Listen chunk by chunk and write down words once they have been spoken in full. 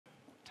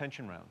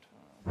tension round.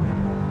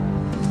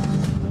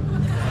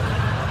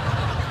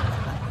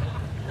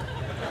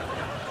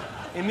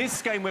 In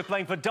this game, we're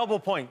playing for double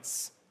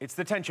points. It's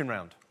the tension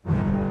round.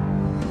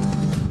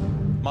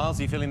 Miles,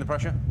 are you feeling the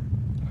pressure?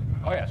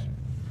 Oh, yes.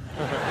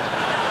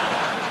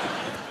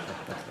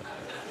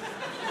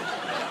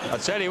 I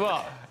tell you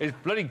what, it's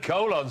bloody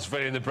colon's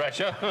feeling the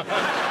pressure.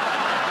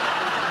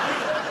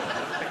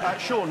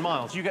 Sean,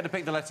 Miles, you get to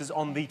pick the letters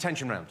on the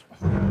tension round.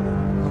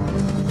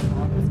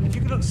 If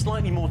you could look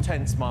slightly more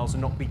tense, Miles,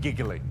 and not be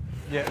giggly.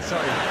 Yeah,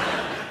 sorry.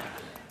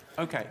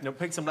 OK, now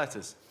pick some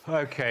letters.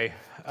 OK.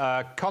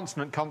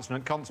 Consonant,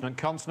 consonant, consonant,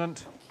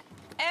 consonant.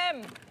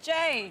 M,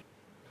 J,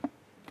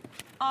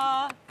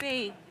 R,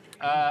 B.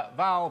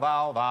 Vowel,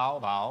 vowel, vowel,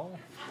 vowel.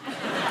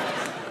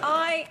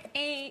 I,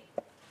 E,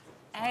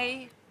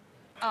 A,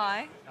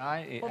 I.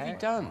 What have you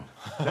done?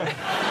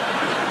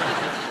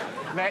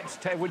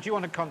 Would you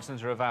want a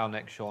consonant or a vowel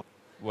next, Sean?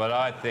 Well,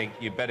 I think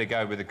you'd better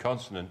go with the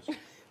consonants.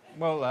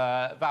 Well,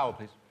 vowel,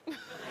 please. No,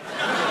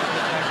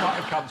 not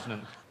a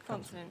consonant.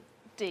 Consonant.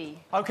 D.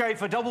 OK,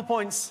 for double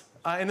points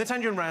in the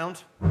tension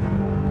round,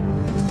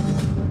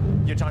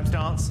 your time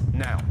starts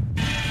now.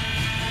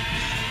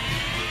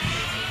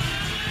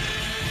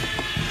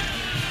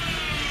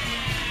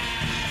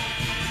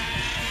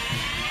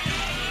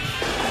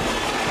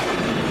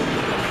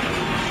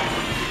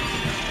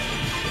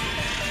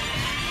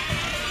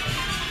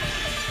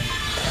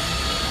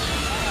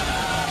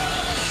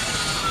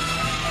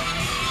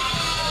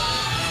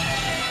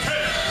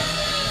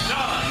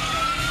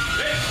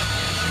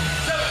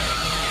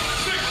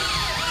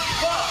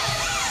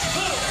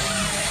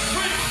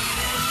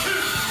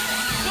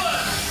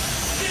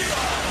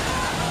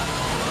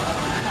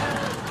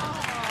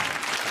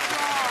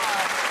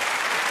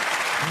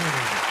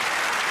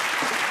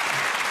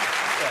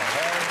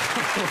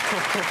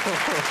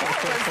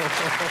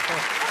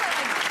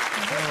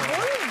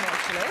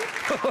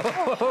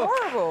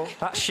 Horrible.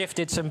 That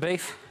shifted some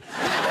beef.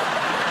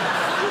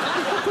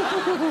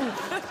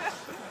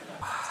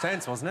 It's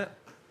tense, wasn't it?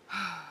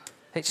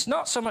 It's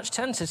not so much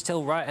tense as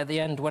till right at the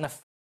end when a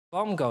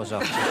bomb goes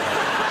off.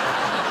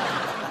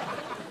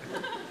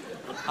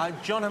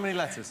 John, how many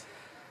letters?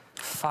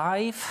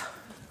 5.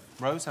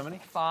 Rose, how many?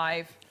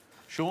 5.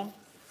 Sean?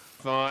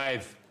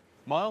 5.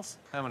 Miles,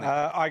 how many?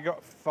 I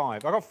got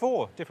 5. I got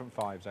 4 different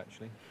 5s,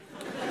 actually.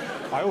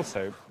 I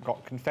also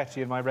got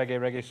confetti in my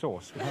reggae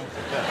sauce.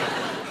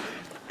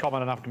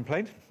 Common enough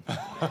complaint.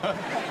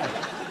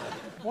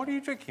 What are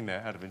you drinking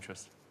there, out of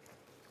interest?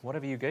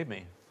 Whatever you gave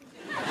me.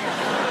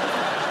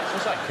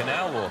 It's like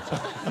canal water.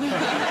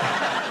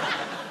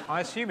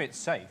 I assume it's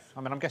safe.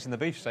 I mean, I'm guessing the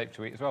beef's safe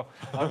to eat as well.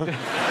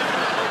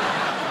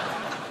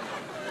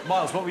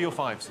 Miles, what were your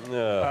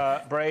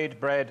 5s? Braid,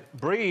 bread,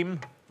 bream,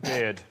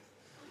 beard.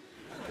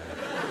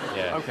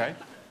 Yeah. OK.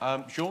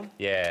 Sean?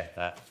 Yeah,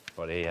 that's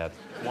what he had.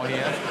 What he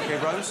had? OK,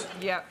 Rose?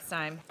 Yep,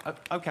 same.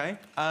 OK.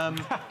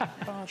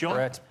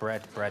 John?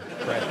 Bread.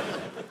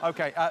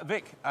 OK,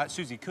 Vic,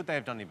 Susie, could they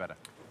have done any better?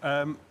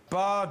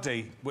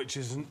 Bardi, which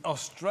is an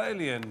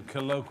Australian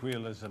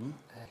colloquialism.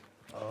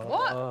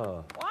 What?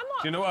 Well, I'm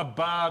not... Do you know what a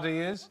bardi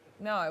is?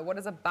 No, what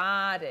is a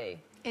bardi?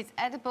 It's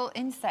edible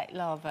insect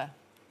larva.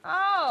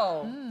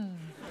 Oh.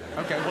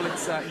 OK, well,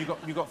 it's you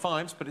got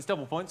 5s, but it's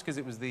double points because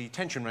it was the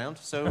tension round,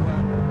 so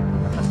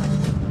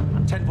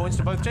 10 points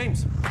to both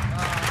teams.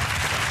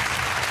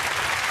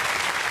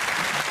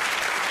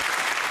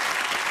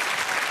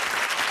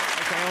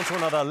 OK, on to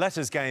another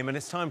letters game, and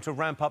it's time to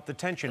ramp up the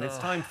tension. It's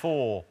time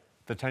for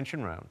the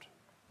tension round.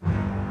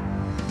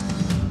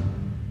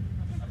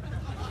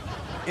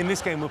 In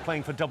this game, we're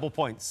playing for double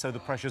points, so the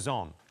pressure's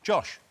on.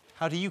 Josh,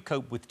 how do you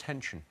cope with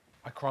tension?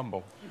 I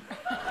crumble.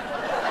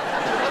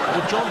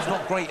 Well, John's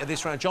not great at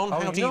this round. John,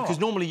 how do you... Because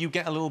normally you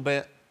get a little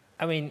bit...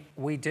 I mean,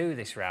 we do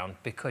this round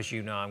because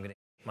you know I'm going to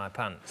my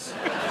pants.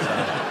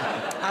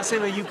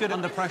 Asim, are you good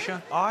under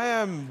pressure? I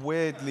am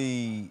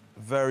weirdly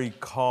very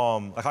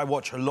calm. Like, I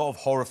watch a lot of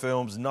horror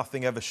films.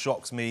 Nothing ever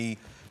shocks me.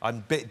 I'm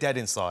a bit dead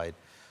inside.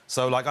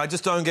 So, like, I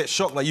just don't get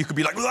shocked. Like, you could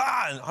be like,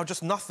 "Ah!" and I'm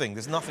just nothing.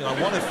 There's nothing. I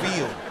want to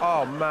feel.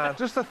 Oh, man.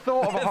 Just the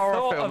thought of a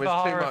horror film is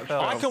too much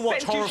fun. I can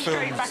watch horror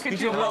films. He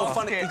did a little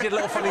funny...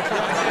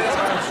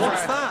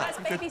 What's that? That's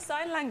baby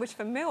sign language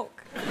for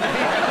milk. Right,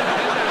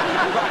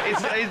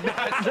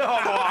 that's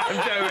not what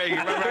I'm doing.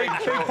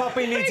 Big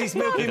puppy needs his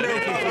milky. That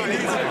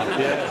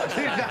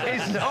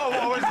is not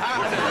what was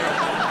happening.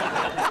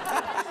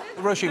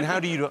 Roisin, how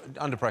do you do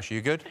under pressure?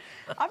 You good?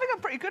 I think I'm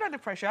pretty good under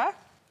pressure.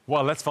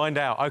 Well, let's find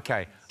out.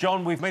 OK.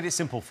 John, we've made it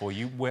simple for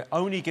you. We're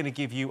only going to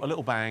give you a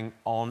little bang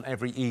on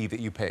every E that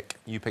you pick.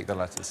 You pick the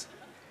letters.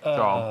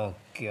 Oh,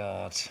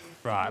 God.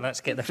 Right, let's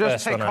get the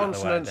first one out of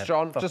the way. Just take consonants,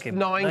 John. Just 9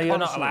 consonants. No, you're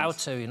not allowed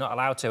to. You're not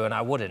allowed to, and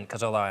I wouldn't,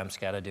 because although I am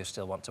scared, I do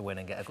still want to win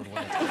and get a good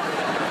win.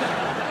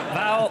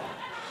 Vowel.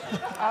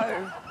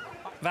 Oh.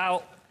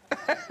 Vowel.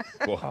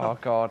 Oh,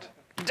 God.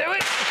 Do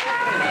it!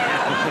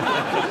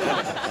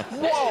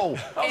 Whoa!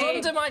 I was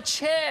under my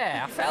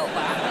chair. I felt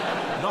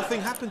that.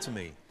 Nothing happened to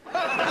me.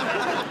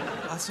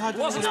 It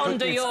wasn't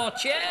under your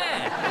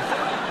chair.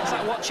 It's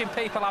like watching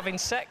people having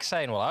sex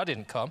saying, well, I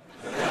didn't come.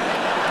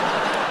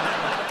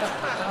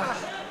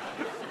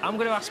 I'm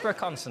going to ask for a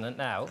consonant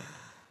now,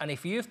 and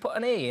if you've put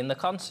an E in the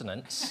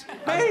consonants...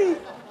 Me?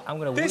 I'm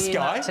going to This wee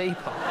guy? that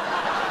teapot.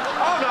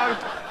 Oh, no.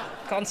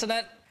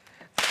 Consonant.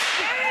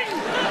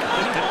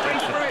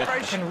 I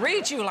can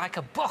read you like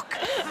a book,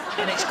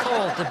 and it's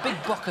called The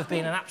Big Book of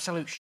Being an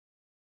Absolute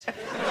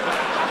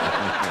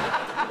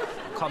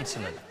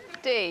Consonant.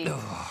 D.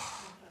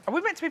 Are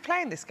we meant to be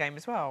playing this game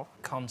as well?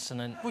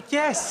 Consonant. Well,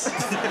 yes.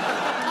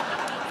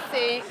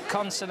 C.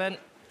 Consonant.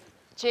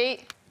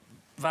 G.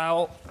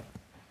 Vowel.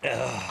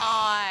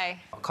 I.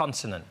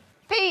 Consonant.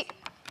 P.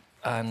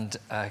 And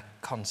a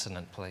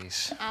consonant,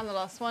 please. And the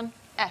last one.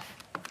 F.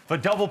 For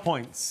double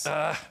points,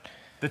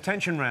 the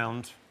tension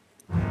round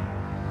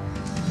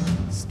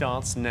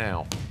starts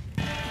now.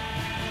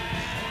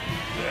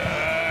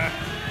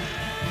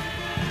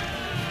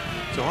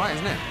 It's all right,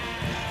 isn't it?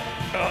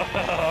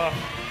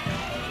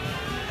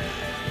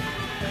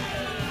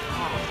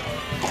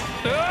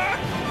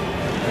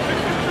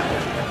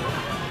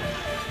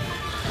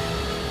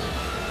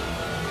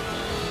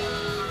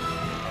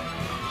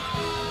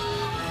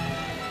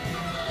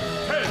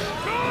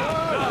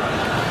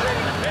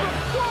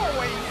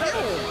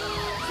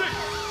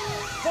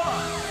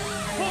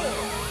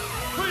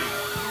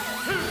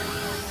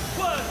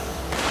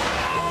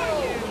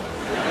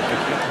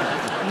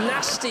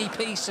 Nasty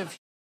piece of...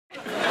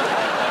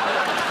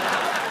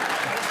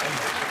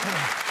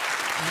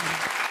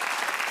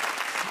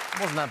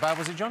 Wasn't that bad,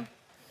 was it, John?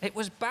 It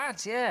was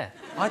bad, yeah.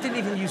 I didn't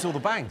even use all the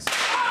bangs.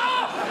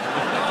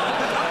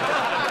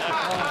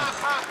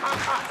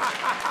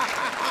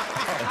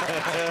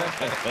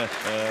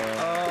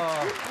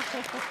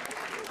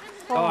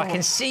 Oh, I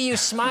can see you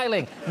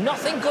smiling.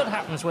 Nothing good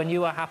happens when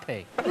you are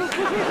happy.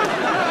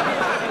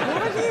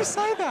 Why do you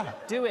say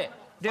that? Do it.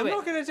 Do I'm it.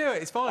 not going to do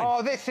it. It's fine.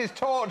 Oh, this is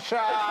torture.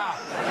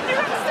 You're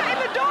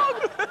upsetting the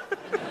dog!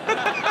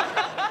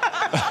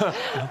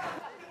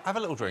 Have a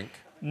little drink.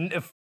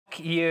 F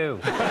you.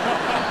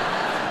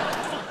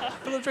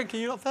 Have a little drink. Are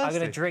you not thirsty? I'm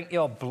going to drink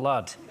your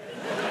blood.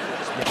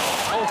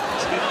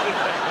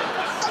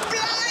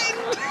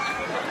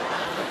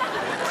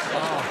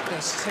 Oh,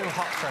 it's too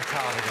hot for a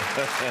cardigan.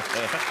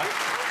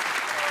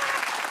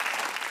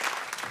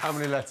 How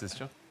many letters,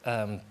 John?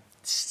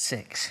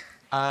 6.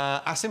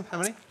 Asim, how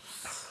many?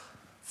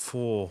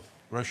 4.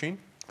 Roisin?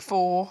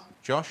 4.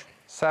 Josh?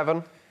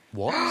 7.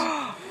 What?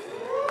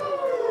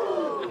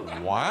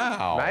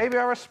 Wow. Maybe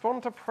I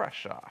respond to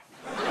pressure.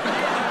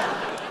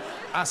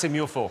 Asim,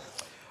 you're 4.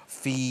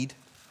 Feed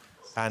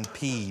and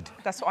peed.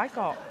 That's what I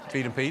got.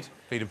 Feed and peed.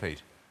 Feed and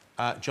peed.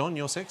 John,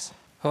 you're 6.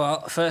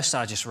 Well, first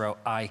I just wrote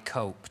I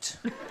coped.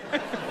 And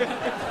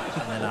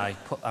then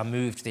I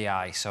moved the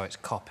I, so it's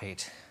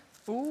copied.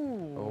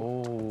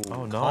 Ooh.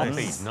 Oh,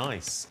 nice. Copied.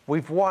 Nice.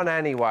 We've won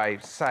anyway.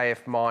 Say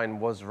if mine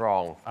was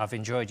wrong. I've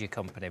enjoyed your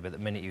company, but the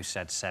minute you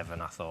said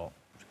 7, I thought,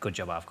 good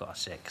job I've got a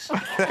 6.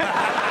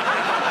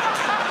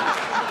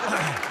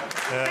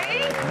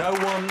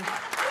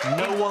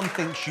 No one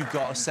thinks you've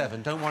got a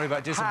 7. Don't worry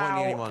about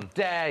disappointing anyone. How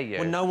dare you?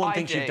 Well, no one I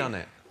thinks do. you've done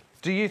it.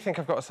 Do you think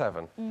I've got a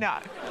 7? No.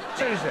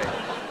 Susie,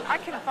 I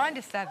couldn't find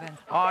a 7.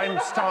 I'm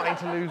starting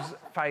to lose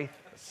faith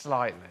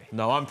slightly.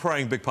 No, I'm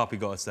praying Big Puppy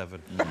got a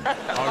 7.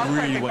 I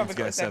really Big want Puppy to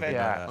get got a a 7. 7.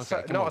 Yeah, Okay, so,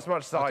 come not on. as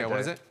much as I Okay, do. what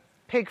is it?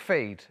 Pig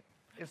feed.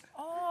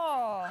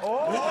 Oh!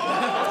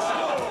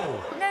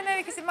 No,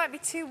 because it might be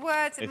 2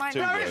 words. It might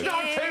not be It's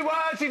not in. 2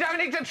 words. You don't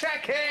need to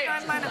check I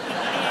it. might not be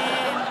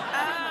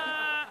in.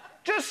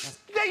 Just,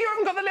 you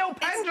haven't got the little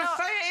pen. It's Just not-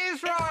 say it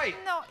is right.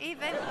 It's not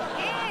even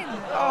in.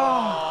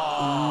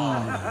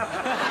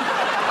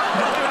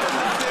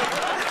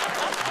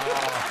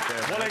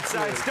 Well,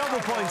 it's double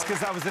points because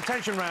that was the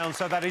tension round,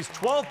 so that is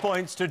 12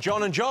 points to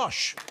John and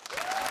Josh.